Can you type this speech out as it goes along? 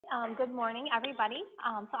Good morning, everybody.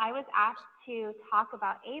 So I was asked to talk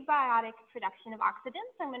about abiotic production of oxygen.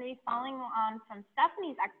 So I'm going to be following on from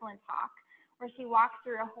Stephanie's excellent talk, where she walked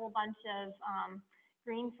through a whole bunch of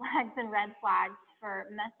green flags and red flags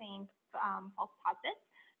for methane false positives.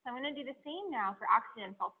 So I'm going to do the same now for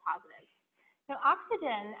oxygen false positives. So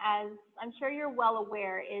oxygen, as I'm sure you're well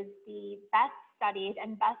aware, is the best studied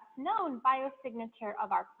and best known biosignature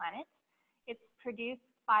of our planet. It's produced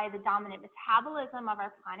by the dominant metabolism of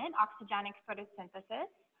our planet, oxygenic photosynthesis.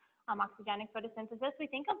 Oxygenic photosynthesis, we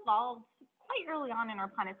think, evolved quite early on in our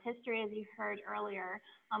planet's history, as you heard earlier.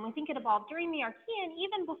 We think it evolved during the Archean,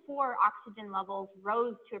 even before oxygen levels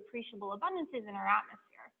rose to appreciable abundances in our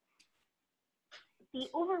atmosphere. The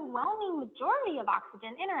overwhelming majority of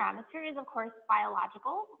oxygen in our atmosphere is, of course,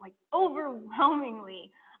 biological, like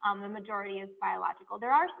overwhelmingly. The majority is biological. There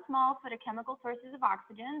are small photochemical sources of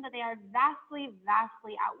oxygen, but they are vastly,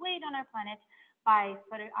 vastly outweighed on our planet by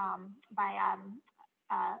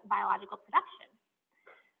biological production.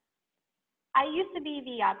 I used to be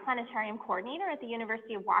the planetarium coordinator at the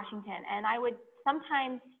University of Washington, and I would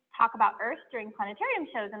sometimes talk about Earth during planetarium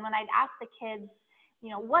shows. And when I'd ask the kids,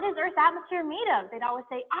 what is Earth's atmosphere made of? They'd always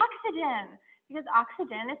say oxygen, because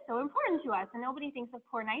oxygen is so important to us, and nobody thinks of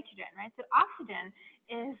poor nitrogen, right? So oxygen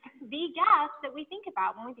is the gas that we think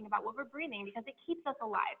about when we think about what we're breathing, because it keeps us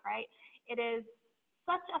alive, right? It is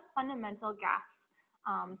such a fundamental gas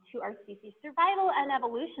to our species' survival and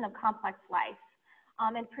evolution of complex life,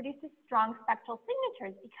 and produces strong spectral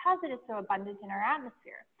signatures because it is so abundant in our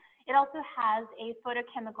atmosphere. It also has a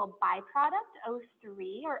photochemical byproduct,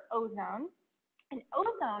 O3, or ozone. And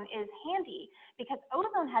ozone is handy because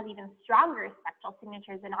ozone has even stronger spectral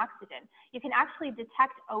signatures than oxygen. You can actually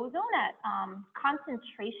detect ozone at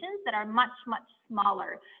concentrations that are much, much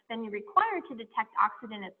smaller than you require to detect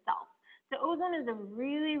oxygen itself. So ozone is a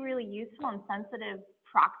really, really useful and sensitive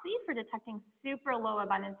proxy for detecting super low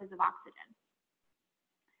abundances of oxygen.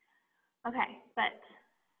 Okay, but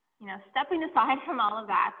stepping aside from all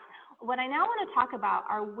of that, what I now want to talk about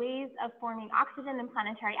are ways of forming oxygen in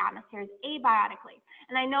planetary atmospheres abiotically.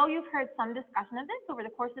 And I know you've heard some discussion of this over the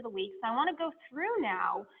course of the week, so I want to go through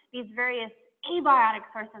now these various abiotic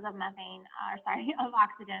sources of of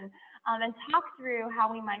oxygen, and talk through how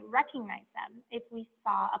we might recognize them if we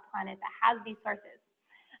saw a planet that has these sources.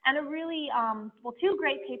 And a really, two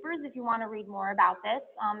great papers if you want to read more about this.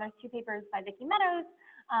 There's two papers by Vicki Meadows,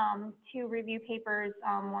 two review papers,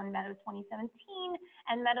 one Meadows 2017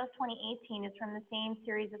 and Meadows 2018 is from the same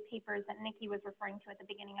series of papers that Nikki was referring to at the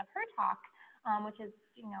beginning of her talk, which is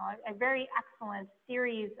a very excellent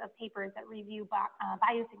series of papers that review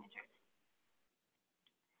biosignatures.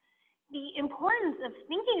 The importance of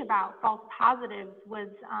thinking about false positives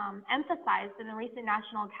was emphasized in the recent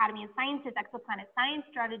National Academy of Sciences Exoplanet Science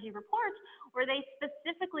Strategy report, where they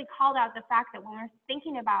specifically called out the fact that when we're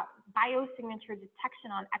thinking about biosignature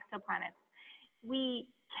detection on exoplanets,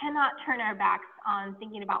 we cannot turn our backs on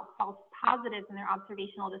thinking about false positives and their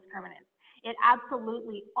observational discriminants. It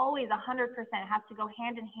absolutely always 100% has to go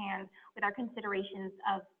hand in hand with our considerations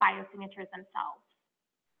of biosignatures themselves.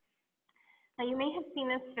 Now, you may have seen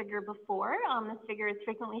this figure before. This figure is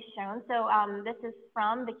frequently shown. So this is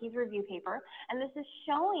from Vicki's review paper, and this is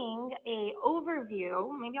showing an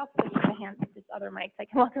overview. Maybe I'll switch my hands to this other mic so I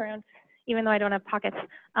can walk around, even though I don't have pockets.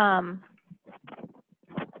 Let's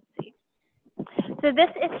see. So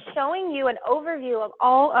this is showing you an overview of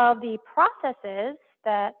all of the processes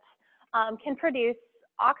that can produce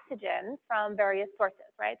oxygen from various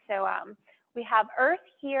sources, right? So we have Earth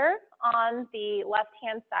here on the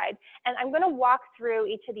left-hand side, and I'm going to walk through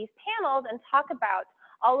each of these panels and talk about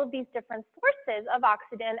all of these different sources of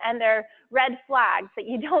oxygen and their red flags that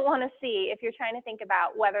you don't want to see if you're trying to think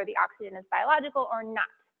about whether the oxygen is biological or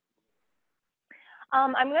not.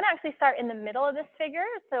 I'm going to actually start in the middle of this figure.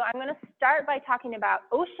 So I'm going to start by talking about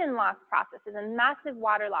ocean loss processes and massive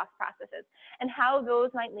water loss processes and how those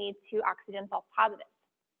might lead to oxygen false positives.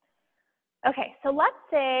 Okay, so let's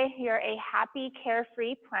say you're a happy,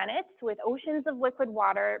 carefree planet with oceans of liquid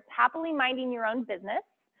water, happily minding your own business,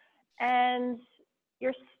 and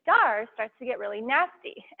your star starts to get really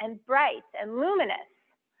nasty and bright and luminous.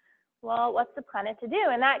 Well, what's the planet to do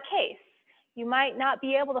in that case? You might not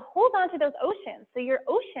be able to hold on to those oceans, so your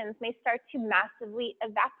oceans may start to massively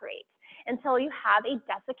evaporate until you have a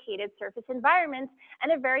desiccated surface environment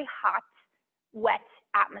and a very hot, wet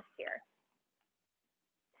atmosphere.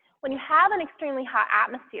 When you have an extremely hot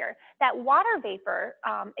atmosphere, that water vapor,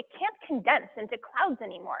 it can't condense into clouds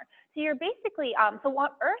anymore. So you're basically, so on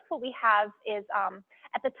Earth, what we have is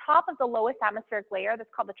at the top of the lowest atmospheric layer,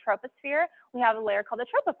 that's called the troposphere, we have a layer called the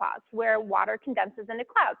tropopause, where water condenses into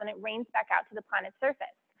clouds and it rains back out to the planet's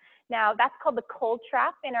surface. Now, that's called the cold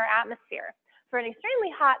trap in our atmosphere. For an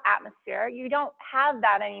extremely hot atmosphere, you don't have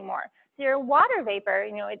that anymore. So your water vapor,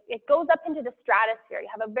 it goes up into the stratosphere. You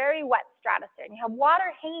have a very wet stratosphere, and you have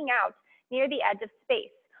water hanging out near the edge of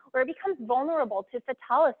space, where it becomes vulnerable to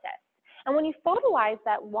photolysis. And when you photolyze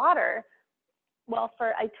that water, well,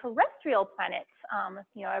 for a terrestrial planet,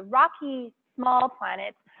 a rocky, small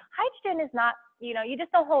planet, hydrogen is not, you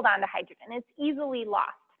just don't hold on to hydrogen. It's easily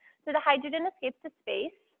lost. So the hydrogen escapes to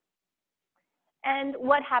space. And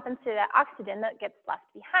what happens to the oxygen that gets left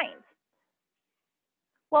behind?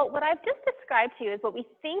 Well, what I've just described to you is what we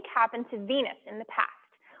think happened to Venus in the past.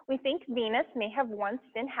 We think Venus may have once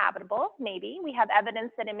been habitable, maybe. We have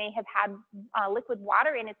evidence that it may have had liquid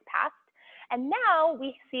water in its past. And now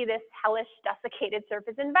we see this hellish, desiccated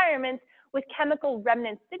surface environment with chemical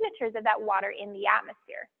remnant signatures of that water in the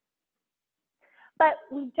atmosphere. But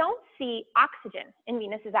we don't see oxygen in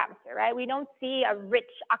Venus's atmosphere, right? We don't see a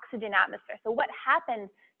rich oxygen atmosphere. So what happened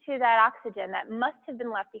to that oxygen that must have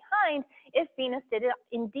been left behind if Venus did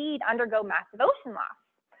indeed undergo massive ocean loss?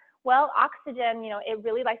 Well, oxygen, it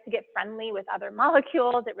really likes to get friendly with other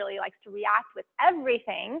molecules. It really likes to react with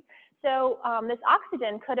everything. So this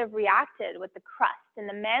oxygen could have reacted with the crust and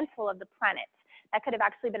the mantle of the planet. That could have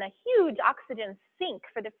actually been a huge oxygen sink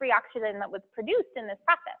for the free oxygen that was produced in this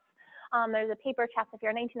process. There's a paper,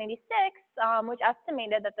 Chassafier 1996, which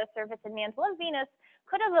estimated that the surface and mantle of Venus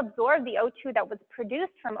could have absorbed the O2 that was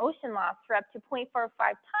produced from ocean loss for up to 0.45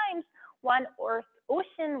 times one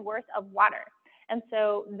ocean worth of water. And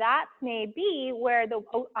so that may be where the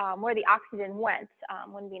oxygen went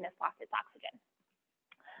when Venus lost its oxygen.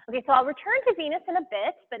 Okay, so I'll return to Venus in a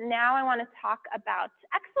bit, but now I want to talk about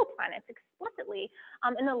exoplanets explicitly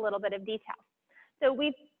in a little bit of detail. So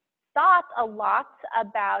we've thought a lot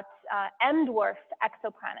about M-dwarf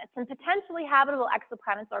exoplanets and potentially habitable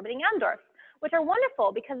exoplanets orbiting M-dwarfs, which are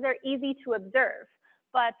wonderful because they're easy to observe.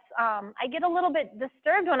 But I get a little bit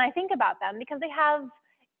disturbed when I think about them because they have,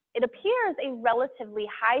 it appears, a relatively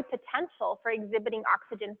high potential for exhibiting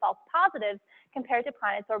oxygen false positives compared to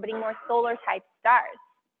planets orbiting more solar-type stars.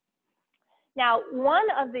 Now, one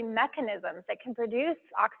of the mechanisms that can produce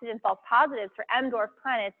oxygen false positives for M-dwarf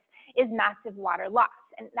planets is massive water loss,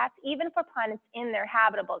 and that's even for planets in their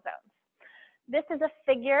habitable zones. This is a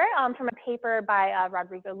figure from a paper by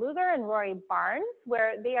Rodrigo Luger and Rory Barnes,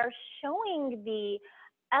 where they are showing the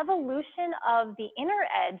evolution of the inner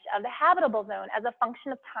edge of the habitable zone as a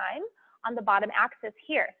function of time on the bottom axis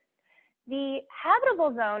here. The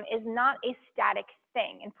habitable zone is not a static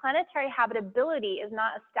thing, and planetary habitability is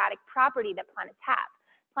not a static property that planets have.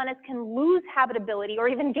 Planets can lose habitability or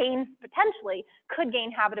even potentially could gain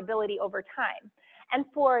habitability over time. And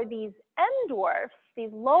for these M-dwarfs,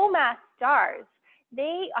 these low-mass stars,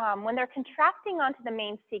 they, when they're contracting onto the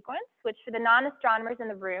main sequence, which for the non-astronomers in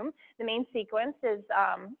the room, the main sequence is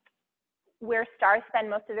where stars spend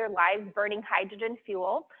most of their lives burning hydrogen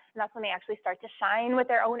fuel, and that's when they actually start to shine with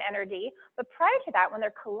their own energy. But prior to that, when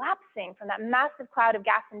they're collapsing from that massive cloud of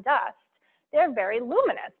gas and dust, they're very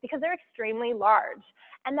luminous because they're extremely large.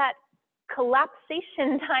 And that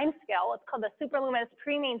collapsation timescale, it's called the superluminous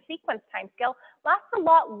pre-main sequence timescale, lasts a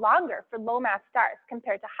lot longer for low-mass stars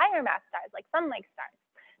compared to higher-mass stars like sun-like stars.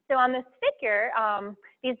 So on this figure,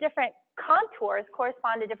 these different contours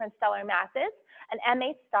correspond to different stellar masses. An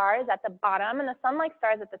M8 star is at the bottom and the sun-like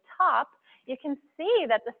star is at the top. You can see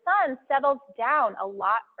that the sun settles down a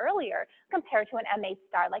lot earlier compared to an M8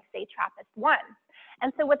 star like, say, TRAPPIST-1.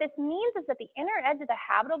 And so what this means is that the inner edge of the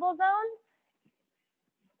habitable zone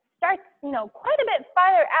starts, quite a bit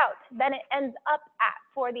farther out than it ends up at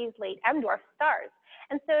for these late M-dwarf stars.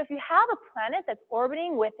 And so if you have a planet that's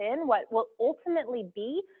orbiting within what will ultimately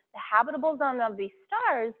be the habitable zone of these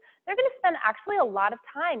stars, they're going to spend actually a lot of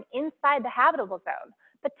time inside the habitable zone,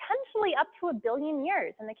 potentially up to 1 billion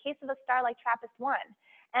years in the case of a star like TRAPPIST-1.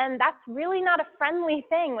 And that's really not a friendly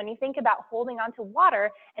thing when you think about holding onto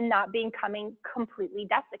water and not becoming completely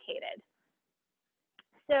desiccated.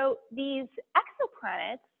 So these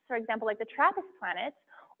exoplanets, for example, like the TRAPPIST planets,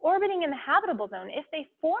 orbiting in the habitable zone, if they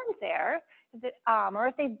formed there, or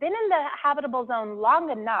if they've been in the habitable zone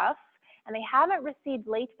long enough and they haven't received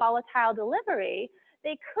late volatile delivery,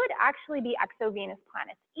 they could actually be exovenous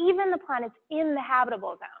planets, even the planets in the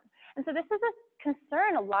habitable zone. And so this is a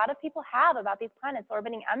concern a lot of people have about these planets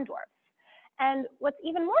orbiting M-dwarfs. And what's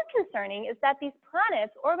even more concerning is that these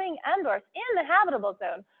planets orbiting M-dwarfs in the habitable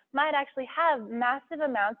zone might actually have massive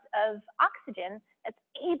amounts of oxygen that's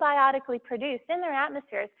abiotically produced in their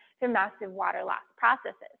atmospheres through massive water loss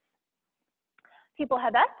processes. People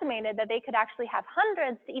have estimated that they could actually have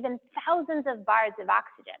hundreds to even thousands of bars of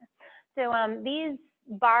oxygen. So these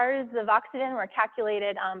bars of oxygen were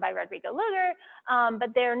calculated by Rodrigo Luger,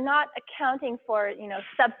 but they're not accounting for,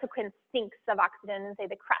 subsequent sinks of oxygen in, say,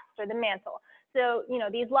 the crust or the mantle. So,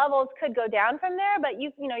 these levels could go down from there, but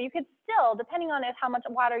you could still, depending on how much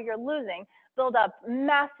water you're losing, build up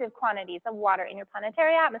massive quantities of water in your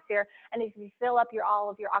planetary atmosphere. And if you fill up all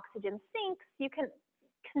of your oxygen sinks, you can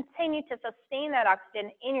continue to sustain that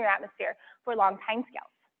oxygen in your atmosphere for long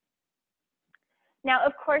timescales. Now,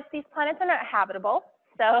 of course, these planets are not habitable,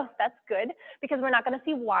 so that's good because we're not going to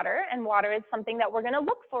see water, and water is something that we're going to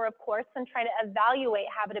look for, of course, and try to evaluate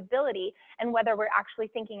habitability and whether we're actually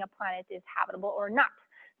thinking a planet is habitable or not.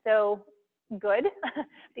 So good,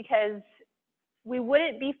 because we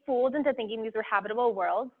wouldn't be fooled into thinking these were habitable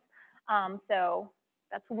worlds. So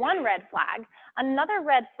that's one red flag. Another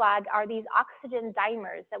red flag are these oxygen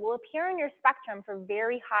dimers that will appear in your spectrum for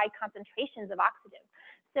very high concentrations of oxygen.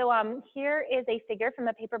 So here is a figure from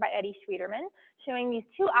a paper by Eddie Schwederman showing these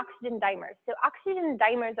two oxygen dimers. So oxygen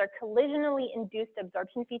dimers are collisionally induced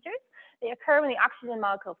absorption features. They occur when the oxygen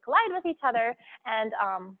molecules collide with each other, and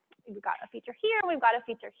we've got a feature here, and we've got a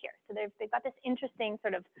feature here. So they've got this interesting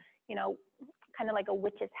sort of, kind of like a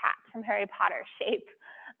witch's hat from Harry Potter shape.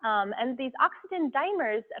 And these oxygen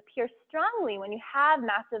dimers appear strongly when you have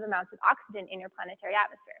massive amounts of oxygen in your planetary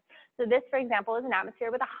atmosphere. So this, for example, is an atmosphere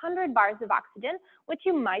with 100 bars of oxygen, which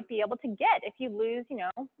you might be able to get if you lose,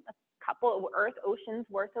 a couple of Earth oceans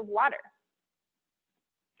worth of water.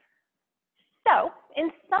 So in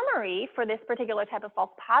summary, for this particular type of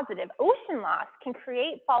false positive, ocean loss can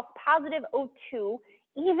create false positive O2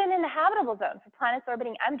 even in the habitable zone for planets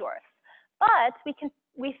orbiting M dwarfs. But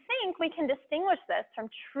we think we can distinguish this from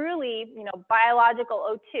truly,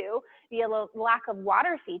 biological O2 via lack of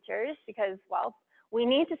water features because, well, we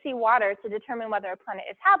need to see water to determine whether a planet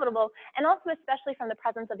is habitable, and also especially from the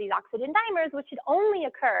presence of these oxygen dimers, which should only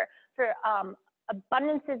occur for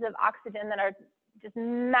abundances of oxygen that are just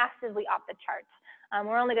massively off the charts.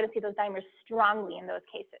 We're only going to see those dimers strongly in those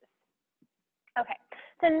cases. Okay,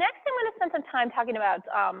 so next I'm going to spend some time talking about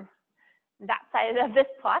that side of this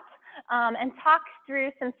plot and talk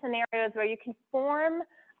through some scenarios where you can form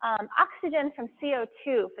oxygen from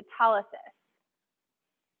CO2 photolysis.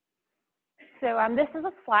 So this is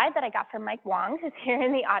a slide that I got from Mike Wong, who's here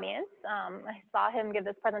in the audience. I saw him give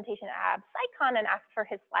this presentation at PsyCon and asked for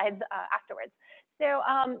his slides afterwards. So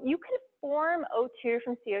you can form O2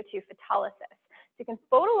 from CO2 photolysis. So you can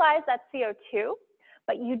photolyze that CO2,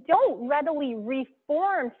 but you don't readily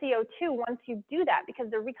reform CO2 once you do that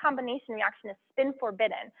because the recombination reaction is spin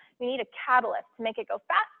forbidden. You need a catalyst to make it go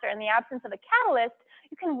faster. In the absence of a catalyst,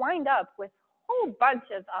 you can wind up with a whole bunch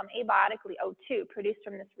of abiotically O2 produced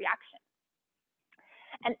from this reaction.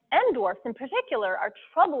 And M dwarfs in particular are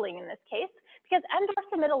troubling in this case because M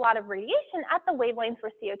dwarfs emit a lot of radiation at the wavelengths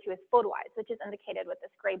where CO2 is photolyzed, which is indicated with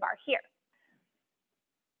this gray bar here.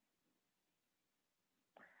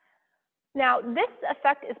 Now, this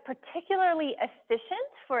effect is particularly efficient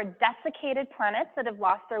for desiccated planets that have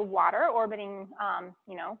lost their water orbiting,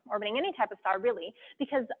 orbiting any type of star really,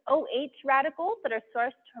 because OH radicals that are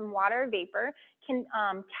sourced from water vapor can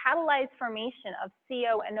catalyze formation of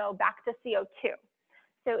CO and O back to CO2.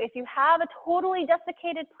 So if you have a totally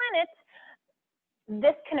desiccated planet,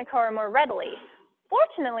 this can occur more readily.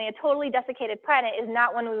 Fortunately, a totally desiccated planet is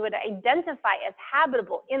not one we would identify as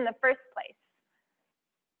habitable in the first place.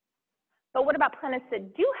 But what about planets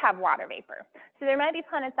that do have water vapor? So there might be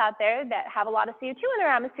planets out there that have a lot of CO2 in their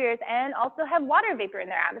atmospheres and also have water vapor in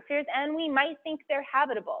their atmospheres, and we might think they're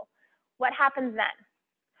habitable. What happens then?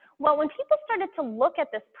 Well, when people started to look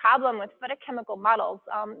at this problem with photochemical models,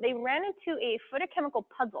 they ran into a photochemical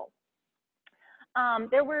puzzle.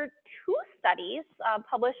 There were two studies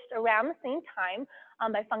published around the same time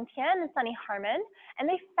by Feng Tian and Sunny Harmon, and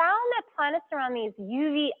they found that planets around these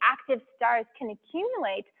UV active stars can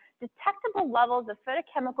accumulate detectable levels of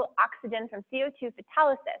photochemical oxygen from CO2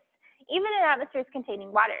 photolysis, even in atmospheres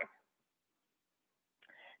containing water.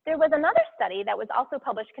 There was another study that was also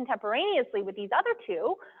published contemporaneously with these other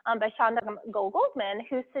two by Shanda Goldman,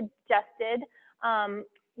 who suggested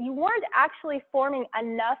you weren't actually forming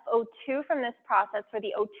enough O2 from this process for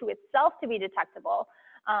the O2 itself to be detectable,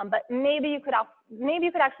 but maybe you could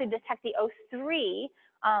actually detect the O3,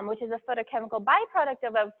 which is a photochemical byproduct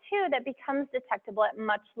of O2 that becomes detectable at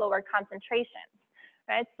much lower concentrations.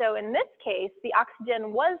 Right? So in this case, the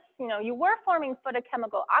oxygen was, you were forming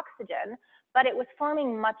photochemical oxygen, but it was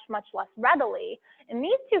forming much, much less readily. In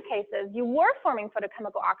these two cases, you were forming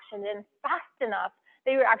photochemical oxygen fast enough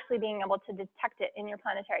that you were actually being able to detect it in your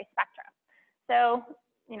planetary spectra. So,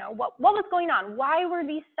 what was going on? Why were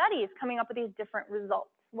these studies coming up with these different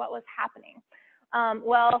results? What was happening?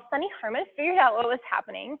 Well, Sunny Harmon figured out what was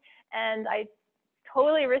happening, and I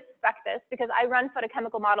totally respect this because I run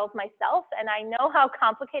photochemical models myself, and I know how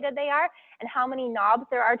complicated they are and how many knobs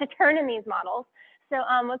there are to turn in these models. So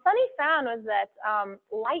what Sunny found was that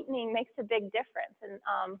lightning makes a big difference,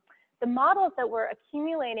 and the models that were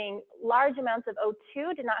accumulating large amounts of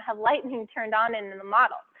O2 did not have lightning turned on in the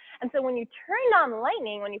model. And so when you turn on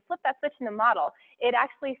lightning, when you flip that switch in the model, it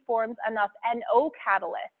actually forms enough NO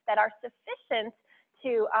catalysts that are sufficient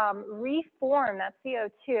to reform that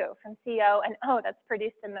CO2 from CO and O that's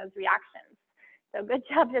produced in those reactions. So good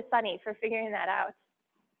job to Sunny for figuring that out.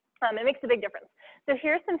 It makes a big difference. So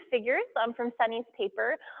here are some figures from Sunny's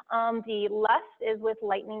paper. On the left is with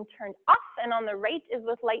lightning turned off, and on the right is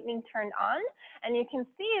with lightning turned on. And you can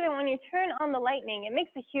see that when you turn on the lightning, it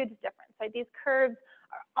makes a huge difference, right? These curves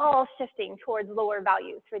are all shifting towards lower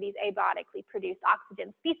values for these abiotically produced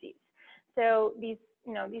oxygen species. So these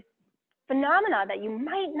phenomena that you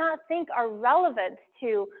might not think are relevant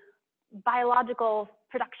to biological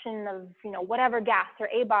production of whatever gas or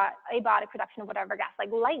abiotic production of whatever gas,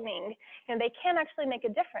 like lightning, they can actually make a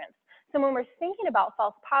difference. So when we're thinking about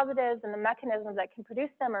false positives and the mechanisms that can produce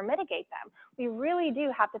them or mitigate them, we really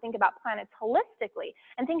do have to think about planets holistically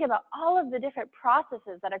and think about all of the different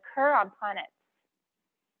processes that occur on planets.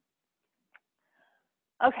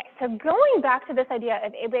 Okay, so going back to this idea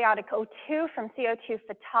of abiotic O2 from CO2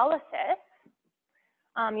 photolysis,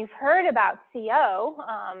 you've heard about CO.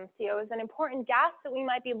 CO is an important gas that we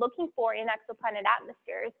might be looking for in exoplanet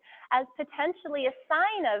atmospheres as potentially a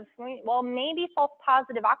sign of, well, maybe false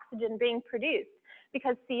positive oxygen being produced,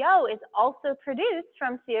 because CO is also produced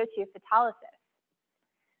from CO2 photolysis.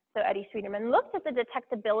 So Eddie Schwederman looked at the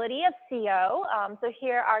detectability of CO. So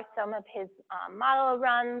here are some of his model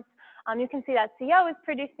runs. You can see that CO is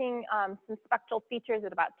producing some spectral features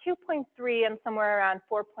at about 2.3 and somewhere around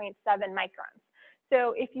 4.7 microns.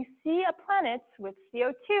 So if you see a planet with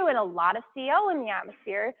CO2 and a lot of CO in the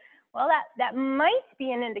atmosphere, well, that might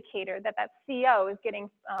be an indicator that that CO is getting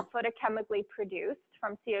photochemically produced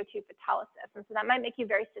from CO2 photolysis. And so that might make you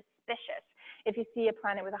very suspicious if you see a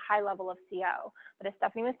planet with a high level of CO. But as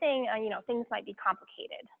Stephanie was saying, things might be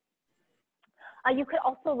complicated. You could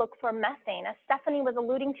also look for methane. As Stephanie was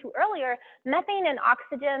alluding to earlier, methane and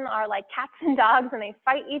oxygen are like cats and dogs, and they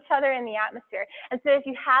fight each other in the atmosphere. And so if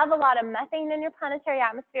you have a lot of methane in your planetary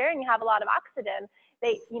atmosphere and you have a lot of oxygen,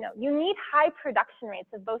 you need high production rates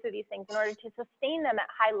of both of these things in order to sustain them at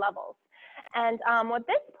high levels. And what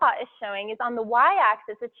this plot is showing is on the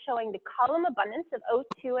y-axis, it's showing the column abundance of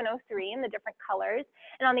O2 and O3 in the different colors.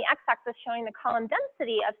 And on the x-axis, showing the column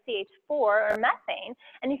density of CH4 or methane.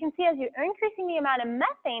 And you can see as you're increasing the amount of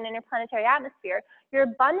methane in your planetary atmosphere, your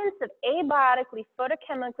abundance of abiotically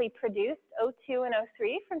photochemically produced O2 and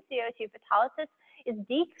O3 from CO2 photolysis is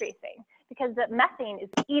decreasing because the methane is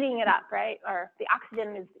eating it up, right? Or the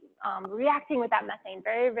oxygen is reacting with that methane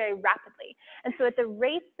very, very rapidly. And so at the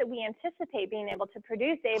rates that we anticipate being able to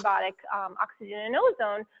produce abiotic oxygen and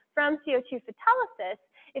ozone from CO2 photolysis,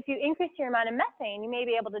 if you increase your amount of methane, you may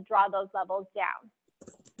be able to draw those levels down.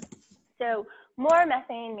 So more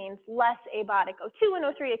methane means less abiotic O2 and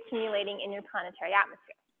O3 accumulating in your planetary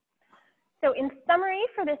atmosphere. So in summary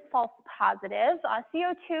for this false positive,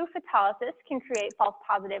 CO2 photolysis can create false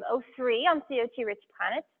positive O3 on CO2-rich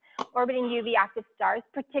planets orbiting UV active stars,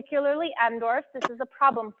 particularly M dwarfs. This is a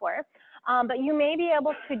problem for, but you may be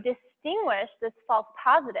able to distinguish this false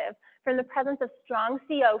positive from the presence of strong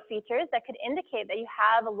CO features that could indicate that you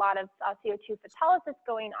have a lot of CO2 photolysis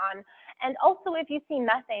going on. And also if you see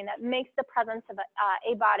methane, that makes the presence of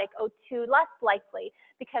abiotic O2 less likely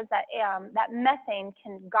because that methane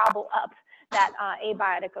can gobble up that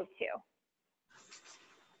abiotic O2.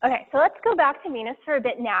 Okay, so let's go back to Venus for a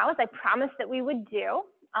bit now, as I promised that we would do.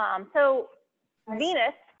 So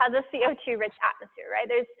Venus has a CO2-rich atmosphere, right?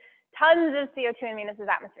 There's tons of CO2 in Venus's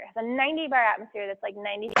atmosphere. It has a 90-bar atmosphere that's like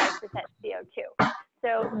 95% CO2.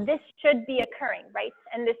 So this should be occurring, right?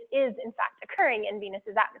 And this is, in fact, occurring in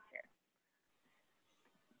Venus's atmosphere.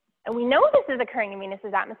 And we know this is occurring in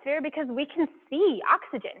Venus's atmosphere because we can see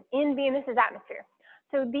oxygen in Venus's atmosphere.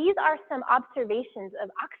 So these are some observations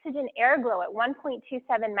of oxygen air glow at 1.27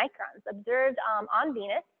 microns observed on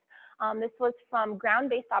Venus. This was from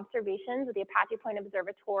ground-based observations with the Apache Point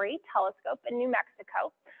Observatory telescope in New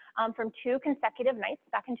Mexico from 2 consecutive nights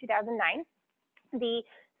back in 2009. The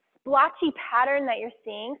splotchy pattern that you're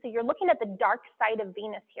seeing, so you're looking at the dark side of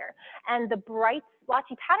Venus here, and the bright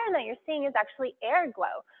splotchy pattern that you're seeing is actually air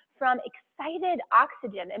glow from excited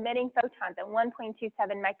oxygen emitting photons at 1.27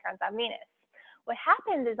 microns on Venus. What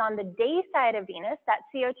happens is on the day side of Venus, that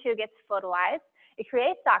CO2 gets photolized, It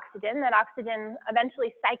creates oxygen. That oxygen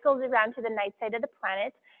eventually cycles around to the night side of the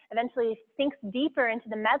planet, eventually sinks deeper into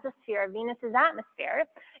the mesosphere of Venus's atmosphere.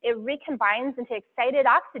 It recombines into excited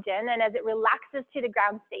oxygen, and as it relaxes to the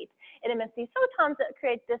ground state, it emits these photons that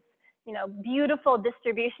create this, beautiful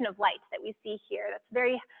distribution of light that we see here. That's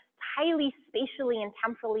very highly spatially and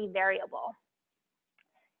temporally variable.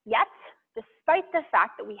 Yet, despite the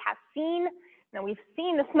fact that we have seen, we've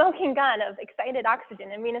seen the smoking gun of excited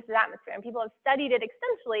oxygen in Venus's atmosphere, and people have studied it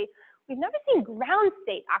extensively, we've never seen ground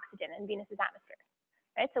state oxygen in Venus's atmosphere,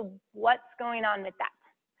 right? So what's going on with that?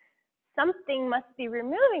 Something must be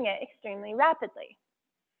removing it extremely rapidly.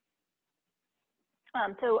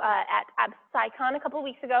 At Sagan a couple of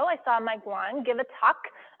weeks ago, I saw Mike Wang give a talk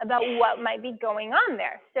about what might be going on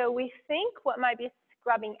there. So we think what might be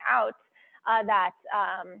scrubbing out that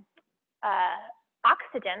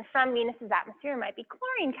oxygen from Venus's atmosphere might be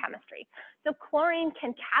chlorine chemistry. So chlorine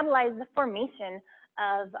can catalyze the formation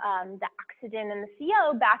of the oxygen and the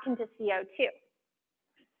CO back into CO2.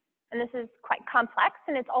 And this is quite complex,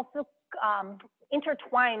 and it's also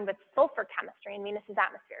intertwined with sulfur chemistry in Venus's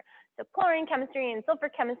atmosphere. So chlorine chemistry and sulfur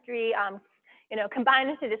chemistry, combine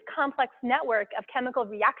into this complex network of chemical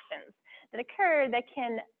reactions that occur that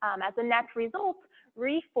can, as a net result,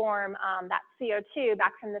 reform that CO2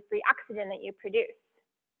 back from the free oxygen that you produce.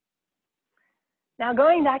 Now,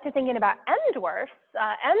 going back to thinking about M dwarfs,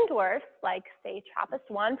 like say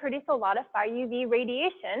TRAPPIST-1, produce a lot of far UV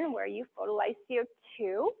radiation where you photolyze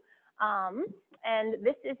CO2. And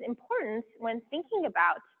this is important when thinking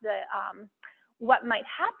about what might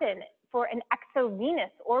happen for an exovenus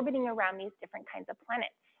orbiting around these different kinds of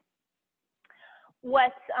planets.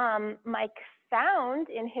 What Mike found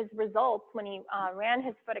in his results when he ran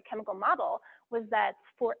his photochemical model was that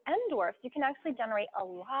for M dwarfs, you can actually generate a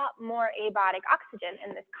lot more abiotic oxygen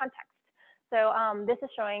in this context. So this is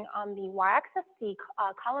showing on the y-axis the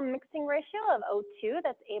column mixing ratio of O2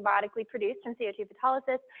 that's abiotically produced from CO2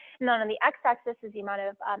 photolysis, and then on the x-axis is the amount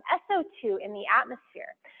of SO2 in the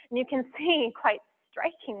atmosphere. And you can see quite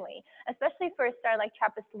strikingly, especially for a star like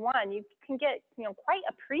TRAPPIST-1, you can get quite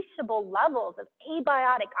appreciable levels of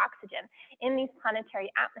abiotic oxygen in these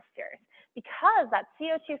planetary atmospheres because that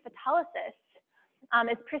CO2 photolysis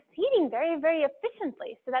is proceeding very, very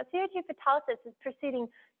efficiently. So that CO2 photolysis is proceeding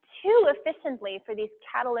too efficiently for these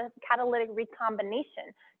catalytic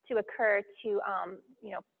recombination to occur to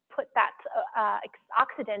put that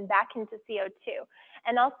oxygen back into CO2.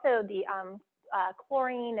 And also the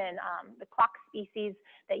chlorine and the clock species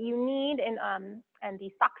that you need and the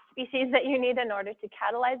SOX species that you need in order to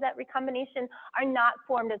catalyze that recombination are not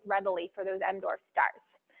formed as readily for those M dwarf stars.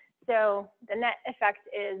 So the net effect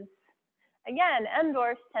is, again, M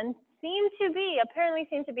dwarfs apparently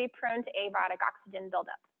seem to be prone to abiotic oxygen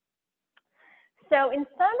buildup. So in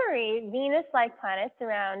summary, Venus-like planets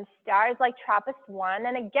around stars like TRAPPIST-1,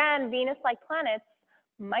 and again, Venus-like planets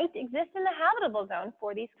might exist in the habitable zone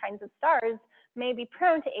for these kinds of stars, may be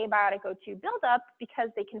prone to abiotic O2 buildup because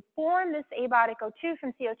they can form this abiotic O2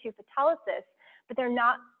 from CO2 photolysis, but they're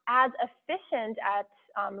not as efficient at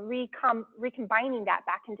recombining that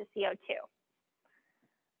back into CO2.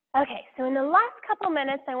 Okay, so in the last couple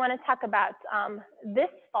minutes, I want to talk about this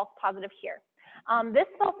false positive here. This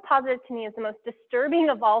false positive to me is the most disturbing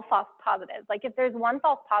of all false positives. Like if there's one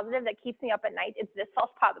false positive that keeps me up at night, it's this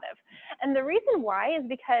false positive. And the reason why is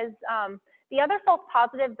because the other false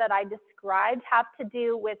positives that I described have to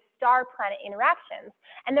do with star-planet interactions,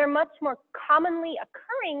 and they're much more commonly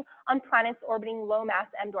occurring on planets orbiting low-mass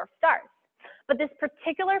M-dwarf stars. But this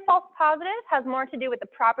particular false positive has more to do with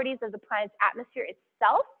the properties of the planet's atmosphere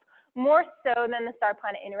itself, more so than the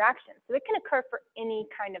star-planet interaction. So it can occur for any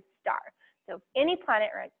kind of star. So any planet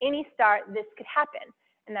or any star, this could happen.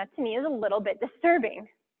 And that to me is a little bit disturbing.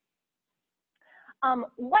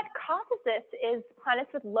 What causes this is planets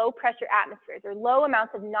with low pressure atmospheres or low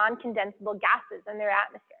amounts of non-condensable gases in their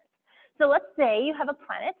atmospheres. So let's say you have a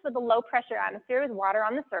planet with a low pressure atmosphere with water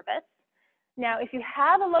on the surface. Now, if you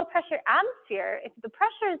have a low pressure atmosphere, if the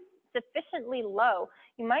pressure is sufficiently low,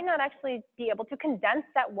 you might not actually be able to condense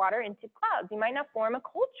that water into clouds. You might not form a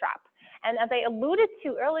cold trap. And as I alluded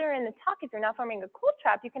to earlier in the talk, if you're not forming a cold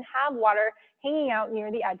trap, you can have water hanging out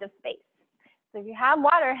near the edge of space. So if you have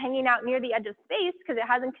water hanging out near the edge of space because it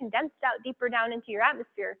hasn't condensed out deeper down into your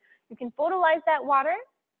atmosphere, you can photolyze that water,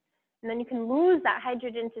 and then you can lose that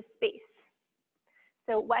hydrogen to space.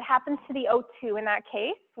 So what happens to the O2 in that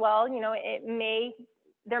case? Well,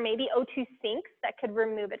 there may be O2 sinks that could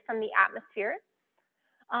remove it from the atmosphere.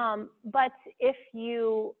 But if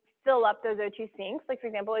you fill up those O2 sinks, like for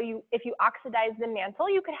example, if you oxidize the mantle,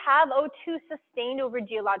 you could have O2 sustained over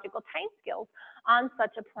geological timescales on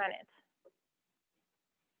such a planet.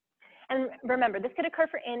 And remember, this could occur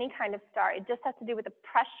for any kind of star. It just has to do with the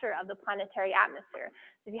pressure of the planetary atmosphere.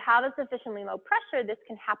 So if you have a sufficiently low pressure, this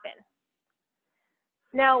can happen.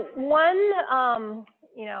 Now, one,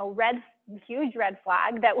 huge red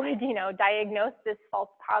flag that would, diagnose this false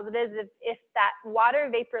positive is if that water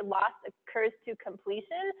vapor loss occurs to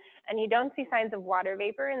completion and you don't see signs of water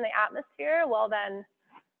vapor in the atmosphere, well then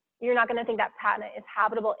you're not going to think that planet is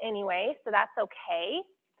habitable anyway, so that's okay.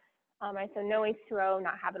 Right, so no H2O,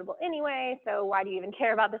 not habitable anyway, so why do you even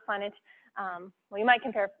care about this planet? Well, you might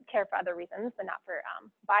care for other reasons, but not for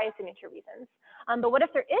biosignature reasons. But what if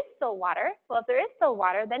there is still water? Well, if there is still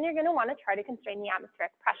water, then you're going to want to try to constrain the atmospheric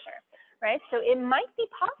pressure, right? So it might be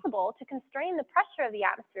possible to constrain the pressure of the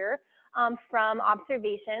atmosphere from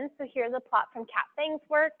observations. So here's a plot from Kat Fang's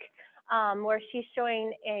work where she's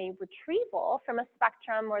showing a retrieval from a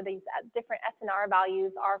spectrum where these different SNR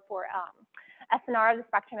values are for SNR of the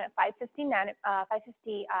spectrum at 550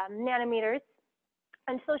 nanometers.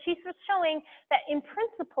 And so she's just showing that in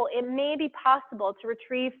principle, it may be possible to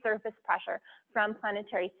retrieve surface pressure from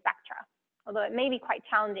planetary spectra, although it may be quite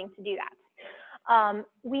challenging to do that.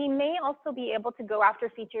 We may also be able to go after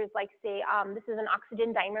features like, say, this is an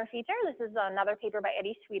oxygen dimer feature. This is another paper by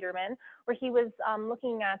Eddie Schwederman, where he was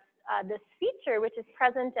looking at this feature, which is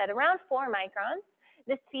present at around 4 microns.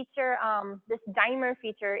 This feature, this dimer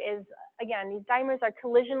feature is, again, these dimers are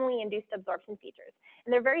collisionally induced absorption features, and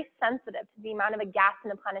they're very sensitive to the amount of a gas in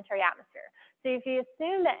the planetary atmosphere. So if you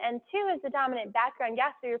assume that N2 is the dominant background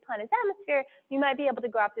gas of your planet's atmosphere, you might be able to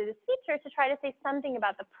go after this feature to try to say something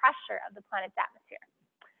about the pressure of the planet's atmosphere.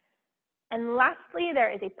 And lastly, there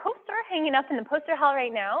is a poster hanging up in the poster hall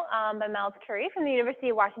right now by Miles Curry from the University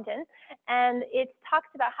of Washington, and it talks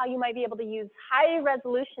about how you might be able to use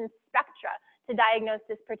high-resolution spectra to diagnose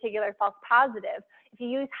this particular false positive. If you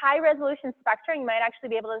use high-resolution spectra, you might actually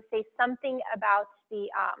be able to say something about the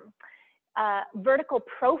vertical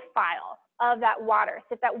profile of that water.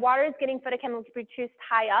 So if that water is getting photochemically produced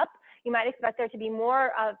high up, you might expect there to be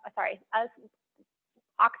more of,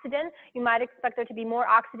 oxygen, you might expect there to be more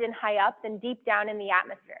oxygen high up than deep down in the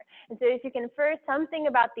atmosphere. And so if you can infer something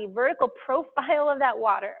about the vertical profile of that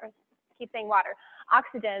water, or keep saying water,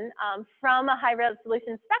 oxygen from a high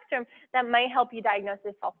resolution spectrum, that might help you diagnose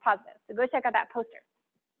this false positive. So go check out that poster.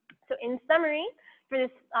 So in summary, for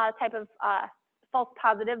this type of false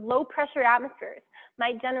positive, low pressure atmospheres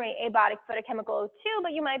might generate abiotic photochemical O2,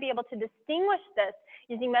 but you might be able to distinguish this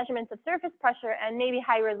using measurements of surface pressure and maybe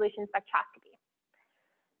high resolution spectroscopy.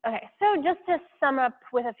 Okay, so just to sum up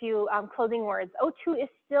with a few closing words, O2 is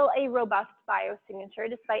still a robust biosignature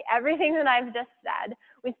despite everything that I've just said.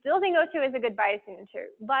 We still think O2 is a good biosignature,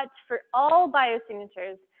 but for all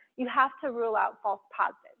biosignatures, you have to rule out false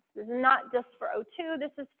positives. This is not just for O2,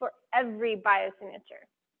 this is for every biosignature.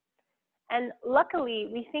 And luckily,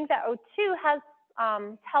 we think that O2 has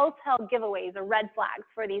telltale giveaways or red flags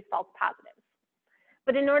for these false positives.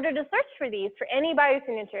 But in order to search for these, for any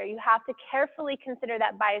biosignature, you have to carefully consider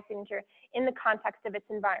that biosignature in the context of its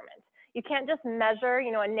environment. You can't just measure,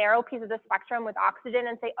 a narrow piece of the spectrum with oxygen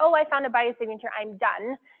and say, oh, I found a biosignature, I'm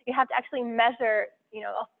done. You have to actually measure,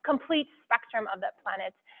 a complete spectrum of that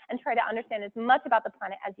planet and try to understand as much about the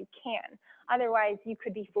planet as you can. Otherwise, you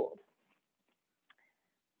could be fooled.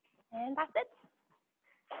 And that's it.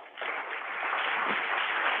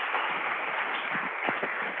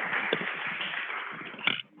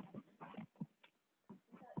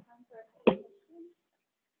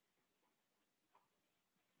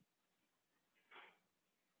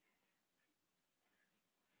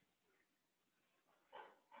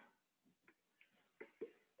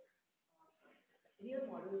 In your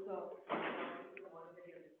models the model that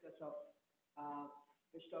you discussed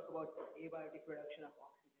which talk about abiotic production of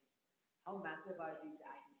oxygen, how massive are these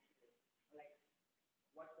atmospheres? Like,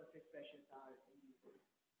 what surface pressures are in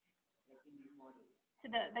these models?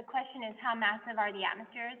 So the question is, how massive are the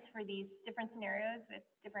atmospheres for these different scenarios with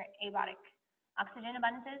different abiotic oxygen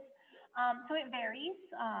abundances? So it varies.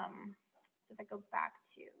 So if I go back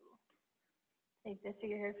to, save this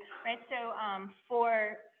figure here, right? So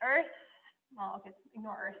for Earth, well, okay,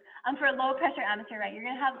 ignore Earth. For a low pressure atmosphere, right, you're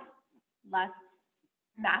going to have less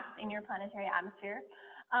mass in your planetary atmosphere.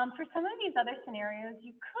 For some of these other scenarios,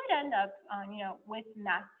 you could end up, with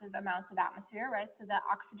massive amounts of atmosphere, right? So the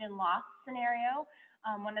oxygen loss scenario,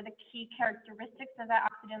 one of the key characteristics of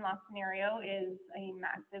that oxygen loss scenario is a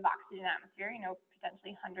massive oxygen atmosphere,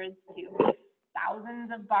 potentially hundreds to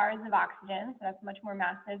thousands of bars of oxygen. So that's much more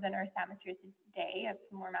massive than Earth's atmosphere today. It's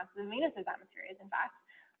more massive than Venus's atmosphere is, in fact.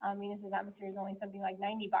 Venus's atmosphere is only something like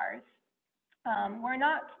 90 bars. We're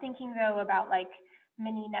not thinking, though, about like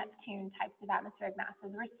mini Neptune types of atmospheric masses.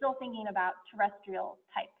 We're still thinking about terrestrial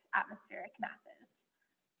type atmospheric masses.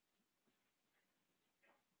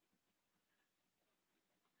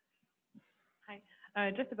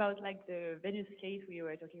 Hi. Just about like the Venus case, we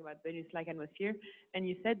were talking about Venus-like atmosphere, and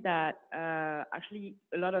you said that actually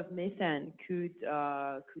a lot of methane could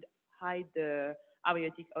hide the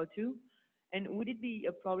abiotic O2. And would it be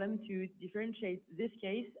a problem to differentiate this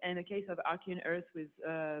case and a case of Archean Earth with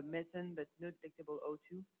methane but no detectable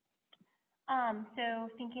O2? So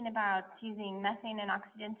thinking about using methane and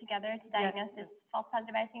oxygen together to diagnose this false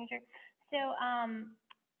positive biosignature. So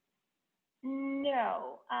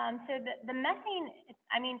no. So the methane,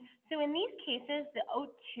 I mean, so in these cases, the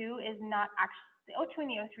O2 is not actually, the O2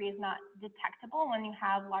 and the O3 is not detectable when you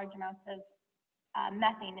have large amounts of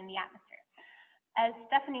methane in the atmosphere. As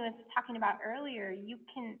Stephanie was talking about earlier,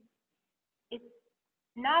 it's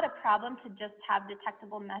not a problem to just have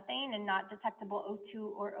detectable methane and not detectable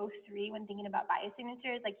O2 or O3 when thinking about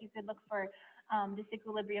biosignatures. Like you could look for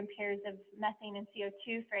disequilibrium pairs of methane and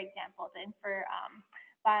CO2, for example, and for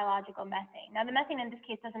biological methane. Now, the methane in this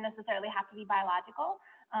case doesn't necessarily have to be biological.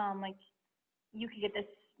 Like you could get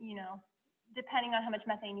this, you know, depending on how much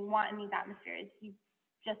methane you want in these atmospheres, you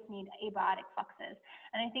just need abiotic fluxes.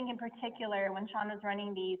 And I think in particular, when Sean was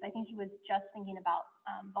running these, I think he was just thinking about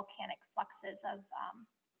volcanic fluxes of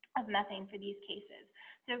methane for these cases.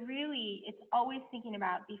 So really, it's always thinking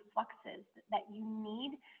about the fluxes that you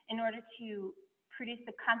need in order to produce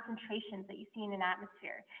the concentrations that you see in an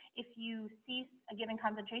atmosphere. If you see a given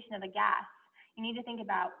concentration of a gas, you need to think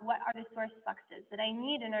about what are the source fluxes that I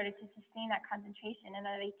need in order to sustain that concentration, and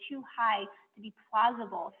are they too high to be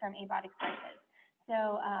plausible from abiotic sources?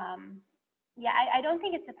 So yeah, I don't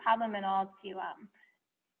think it's a problem at all to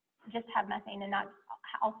just have methane and not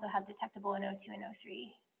also have detectable in O2 and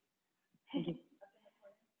O3.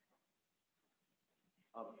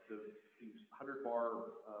 These 100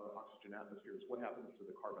 bar oxygen atmospheres, what happens to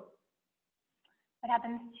the carbon? What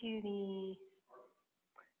happens to the,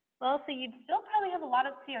 well, so you'd still probably have a lot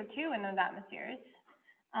of CO2 in those atmospheres.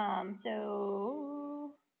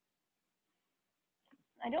 So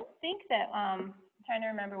I don't think that, I'm trying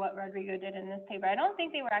to remember what Rodrigo did in this paper. I don't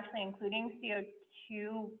think they were actually including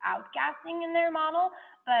CO2 outgassing in their model,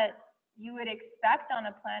 but you would expect on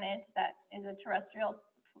a planet that is a terrestrial,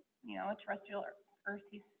 you know, a terrestrial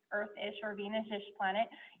Earth-ish or Venus-ish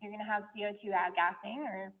planet, you're going to have CO2 outgassing,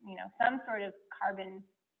 or, you know, some sort of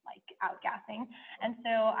carbon-like outgassing. And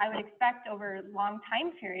so I would expect over long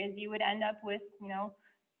time periods, you would end up with, you know,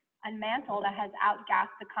 a mantle that has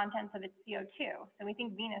outgassed the contents of its CO2. So we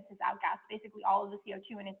think Venus has outgassed basically all of the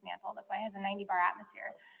CO2 in its mantle. That's why it has a 90 bar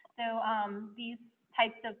atmosphere. So these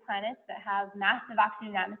types of planets that have massive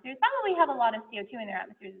oxygen atmospheres probably have a lot of CO2 in their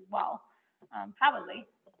atmospheres as well. Probably.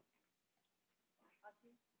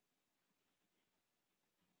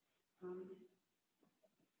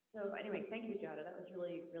 So anyway, thank you, Giada. That was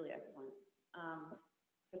really, really excellent.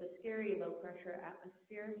 For the scary low pressure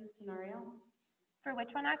atmosphere scenario. For which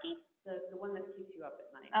one, Aki? The one that keeps you up at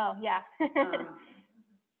night. Oh, yeah.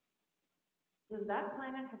 Does that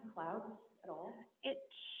planet have clouds at all? It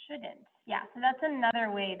shouldn't. Yeah, so that's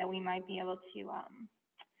another way that we might be able to,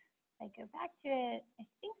 I go back to it.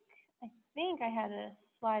 I think I had a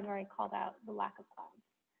slide where I called out the lack of clouds.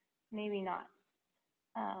 Maybe not.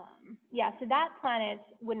 Yeah, so that planet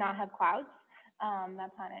would not have clouds.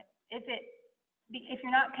 That planet, if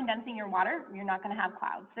you're not condensing your water, you're not going to have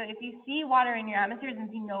clouds. So if you see water in your atmospheres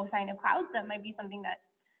and see no sign of clouds, that might be something that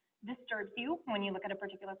disturbs you when you look at a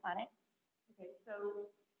particular planet. Okay,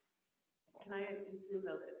 so can I assume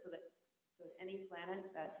though that so any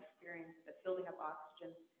planet that's building up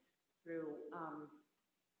oxygen through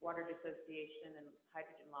water dissociation and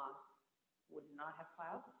hydrogen loss would not have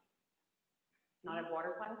clouds? Not have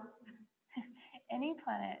water clouds? Any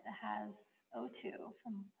planet that has O2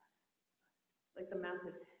 from, like the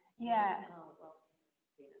massive. Yeah. Oh, well,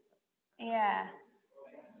 Venus. Yeah. I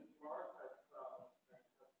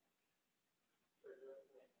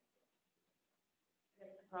guess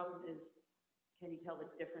the problem is, can you tell the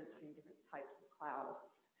difference between different types of clouds?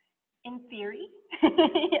 In theory,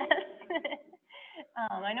 yes.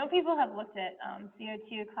 I know people have looked at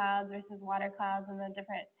CO2 clouds versus water clouds and the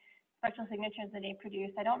different spectral signatures that they produce.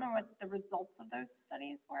 I don't know what the results of those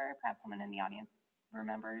studies were. Perhaps someone in the audience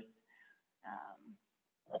remembers.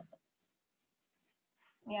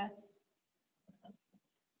 Yeah.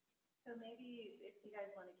 So maybe if you guys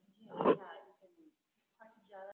want to continue with that,